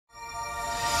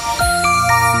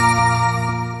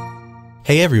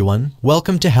Hey everyone,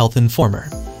 welcome to Health Informer.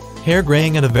 Hair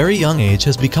graying at a very young age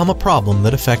has become a problem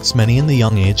that affects many in the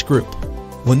young age group.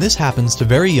 When this happens to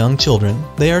very young children,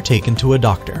 they are taken to a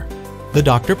doctor. The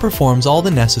doctor performs all the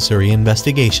necessary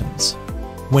investigations.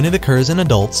 When it occurs in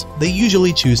adults, they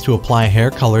usually choose to apply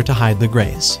hair color to hide the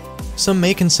grays. Some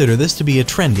may consider this to be a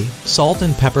trendy, salt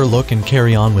and pepper look and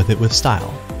carry on with it with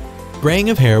style. Graying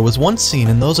of hair was once seen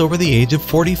in those over the age of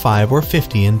 45 or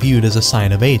 50 and viewed as a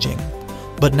sign of aging.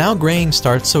 But now graying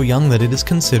starts so young that it is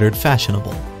considered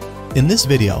fashionable. In this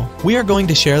video, we are going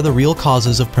to share the real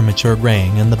causes of premature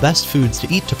graying and the best foods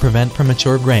to eat to prevent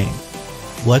premature graying.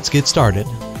 Let's get started.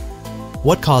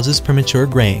 What causes premature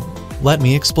graying? Let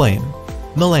me explain.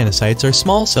 Melanocytes are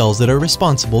small cells that are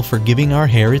responsible for giving our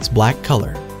hair its black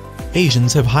color.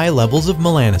 Asians have high levels of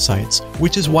melanocytes,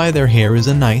 which is why their hair is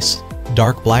a nice,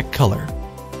 dark black color.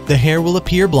 The hair will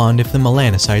appear blonde if the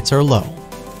melanocytes are low.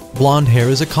 Blonde hair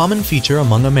is a common feature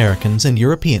among Americans and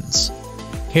Europeans.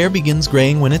 Hair begins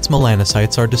graying when its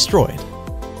melanocytes are destroyed.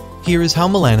 Here is how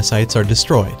melanocytes are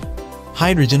destroyed.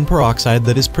 Hydrogen peroxide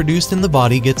that is produced in the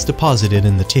body gets deposited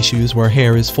in the tissues where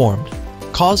hair is formed,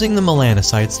 causing the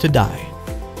melanocytes to die.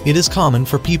 It is common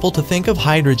for people to think of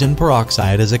hydrogen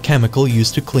peroxide as a chemical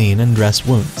used to clean and dress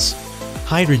wounds.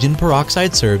 Hydrogen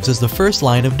peroxide serves as the first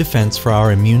line of defense for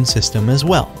our immune system as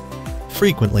well.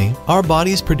 Frequently, our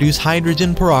bodies produce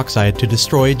hydrogen peroxide to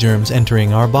destroy germs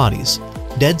entering our bodies,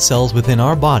 dead cells within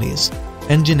our bodies,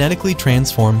 and genetically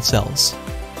transformed cells.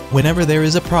 Whenever there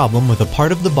is a problem with a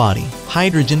part of the body,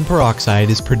 hydrogen peroxide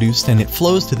is produced and it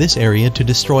flows to this area to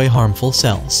destroy harmful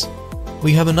cells.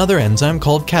 We have another enzyme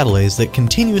called catalase that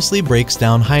continuously breaks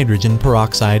down hydrogen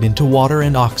peroxide into water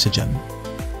and oxygen.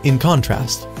 In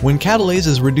contrast, when catalase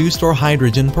is reduced or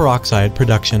hydrogen peroxide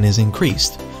production is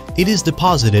increased, it is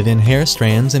deposited in hair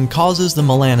strands and causes the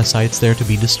melanocytes there to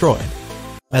be destroyed.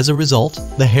 As a result,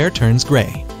 the hair turns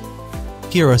gray.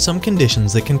 Here are some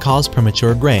conditions that can cause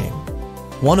premature graying.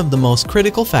 One of the most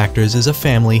critical factors is a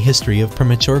family history of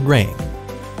premature graying.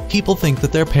 People think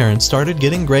that their parents started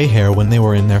getting gray hair when they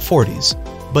were in their 40s,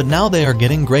 but now they are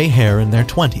getting gray hair in their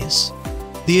 20s.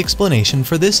 The explanation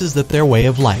for this is that their way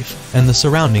of life and the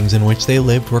surroundings in which they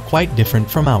lived were quite different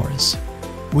from ours.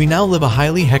 We now live a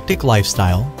highly hectic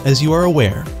lifestyle, as you are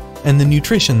aware, and the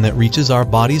nutrition that reaches our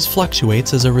bodies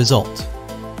fluctuates as a result.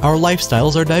 Our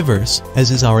lifestyles are diverse,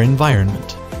 as is our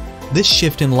environment. This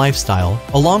shift in lifestyle,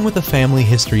 along with a family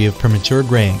history of premature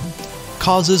graying,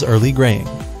 causes early graying.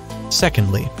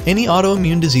 Secondly, any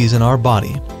autoimmune disease in our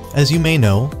body, as you may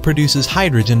know, produces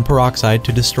hydrogen peroxide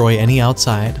to destroy any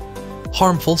outside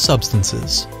harmful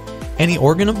substances. Any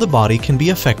organ of the body can be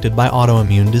affected by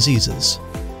autoimmune diseases.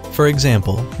 For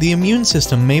example, the immune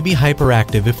system may be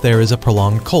hyperactive if there is a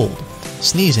prolonged cold,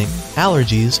 sneezing,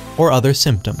 allergies, or other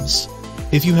symptoms.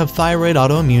 If you have thyroid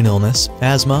autoimmune illness,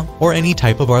 asthma, or any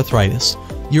type of arthritis,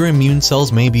 your immune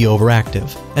cells may be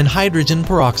overactive, and hydrogen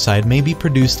peroxide may be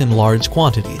produced in large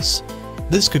quantities.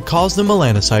 This could cause the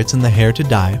melanocytes in the hair to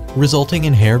die, resulting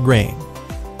in hair graying.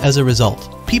 As a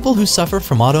result, people who suffer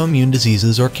from autoimmune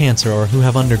diseases or cancer or who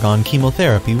have undergone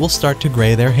chemotherapy will start to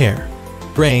gray their hair.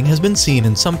 Graying has been seen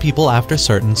in some people after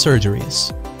certain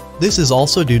surgeries. This is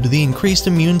also due to the increased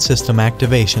immune system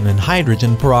activation and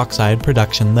hydrogen peroxide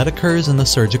production that occurs in the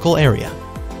surgical area.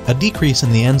 A decrease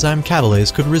in the enzyme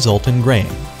catalase could result in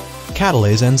graying.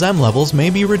 Catalase enzyme levels may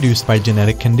be reduced by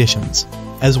genetic conditions,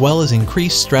 as well as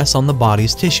increased stress on the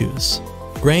body's tissues.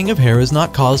 Graying of hair is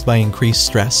not caused by increased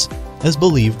stress, as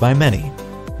believed by many.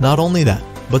 Not only that,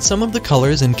 but some of the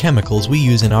colors and chemicals we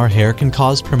use in our hair can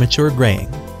cause premature graying.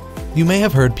 You may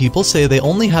have heard people say they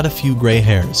only had a few gray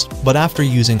hairs, but after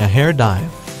using a hair dye,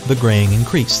 the graying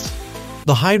increased.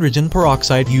 The hydrogen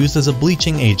peroxide used as a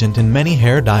bleaching agent in many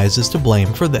hair dyes is to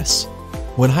blame for this.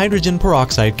 When hydrogen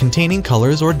peroxide containing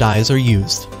colors or dyes are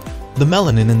used, the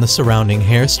melanin in the surrounding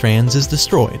hair strands is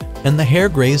destroyed, and the hair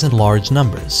grays in large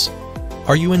numbers.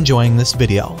 Are you enjoying this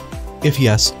video? If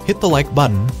yes, hit the like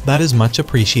button, that is much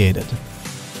appreciated.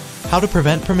 How to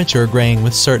prevent premature graying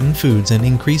with certain foods and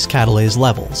increase catalase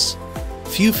levels.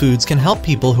 Few foods can help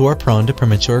people who are prone to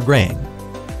premature graying.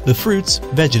 The fruits,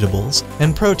 vegetables,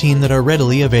 and protein that are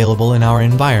readily available in our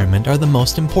environment are the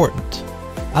most important.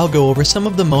 I'll go over some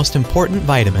of the most important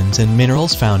vitamins and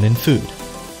minerals found in food.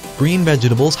 Green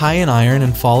vegetables high in iron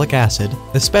and folic acid,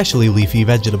 especially leafy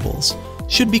vegetables,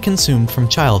 should be consumed from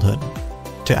childhood.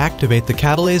 To activate the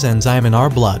catalase enzyme in our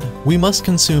blood, we must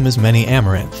consume as many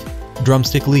amaranth,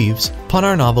 drumstick leaves,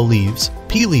 punarnava leaves,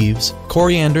 pea leaves,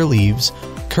 coriander leaves,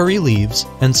 curry leaves,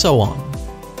 and so on.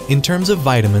 In terms of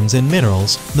vitamins and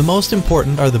minerals, the most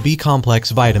important are the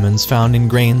B-complex vitamins found in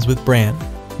grains with bran,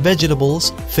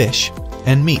 vegetables, fish,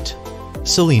 and meat.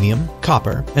 Selenium,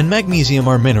 copper, and magnesium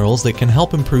are minerals that can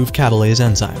help improve catalase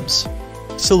enzymes.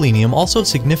 Selenium also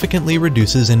significantly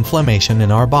reduces inflammation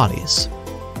in our bodies.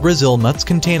 Brazil nuts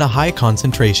contain a high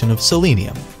concentration of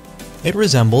selenium. It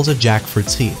resembles a jackfruit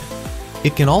seed.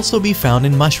 It can also be found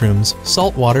in mushrooms,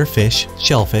 saltwater fish,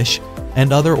 shellfish,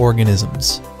 and other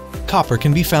organisms. Copper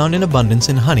can be found in abundance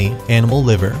in honey, animal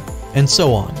liver, and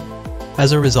so on.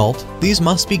 As a result, these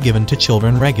must be given to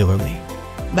children regularly.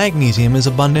 Magnesium is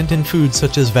abundant in foods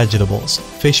such as vegetables,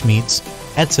 fish meats,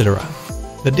 etc.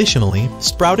 Additionally,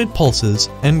 sprouted pulses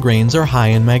and grains are high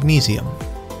in magnesium.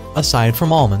 Aside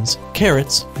from almonds,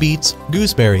 carrots, beets,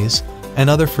 gooseberries, and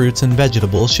other fruits and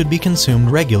vegetables should be consumed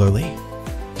regularly.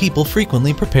 People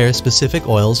frequently prepare specific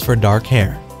oils for dark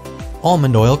hair.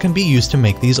 Almond oil can be used to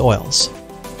make these oils.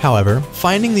 However,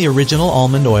 finding the original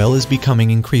almond oil is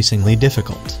becoming increasingly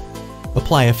difficult.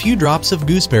 Apply a few drops of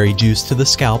gooseberry juice to the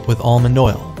scalp with almond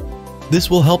oil. This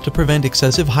will help to prevent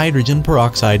excessive hydrogen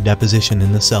peroxide deposition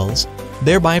in the cells,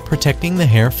 thereby protecting the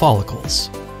hair follicles.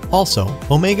 Also,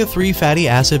 omega-3 fatty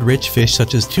acid-rich fish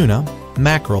such as tuna,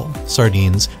 mackerel,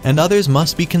 sardines, and others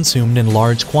must be consumed in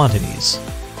large quantities.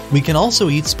 We can also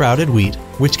eat sprouted wheat,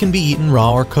 which can be eaten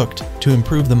raw or cooked, to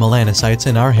improve the melanocytes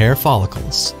in our hair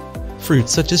follicles.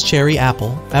 Fruits such as cherry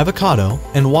apple, avocado,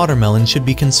 and watermelon should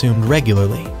be consumed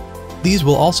regularly. These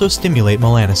will also stimulate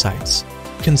melanocytes.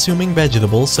 Consuming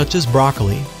vegetables such as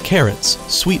broccoli, carrots,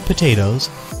 sweet potatoes,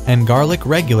 and garlic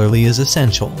regularly is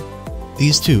essential.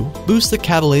 These too boost the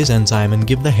catalase enzyme and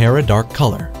give the hair a dark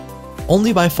color.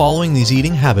 Only by following these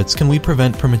eating habits can we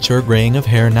prevent premature graying of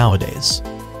hair nowadays.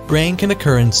 Graying can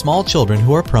occur in small children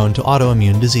who are prone to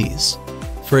autoimmune disease.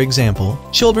 For example,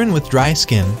 children with dry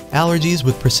skin, allergies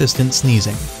with persistent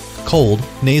sneezing, cold,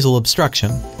 nasal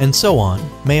obstruction, and so on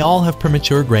may all have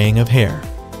premature graying of hair.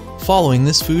 Following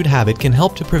this food habit can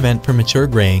help to prevent premature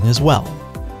graying as well.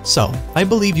 So, I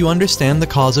believe you understand the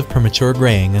cause of premature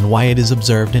graying and why it is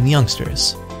observed in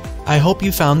youngsters. I hope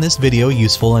you found this video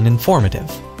useful and informative.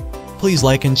 Please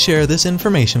like and share this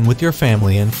information with your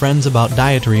family and friends about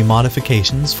dietary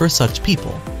modifications for such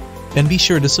people. And be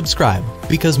sure to subscribe,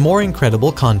 because more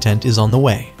incredible content is on the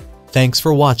way. Thanks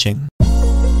for watching.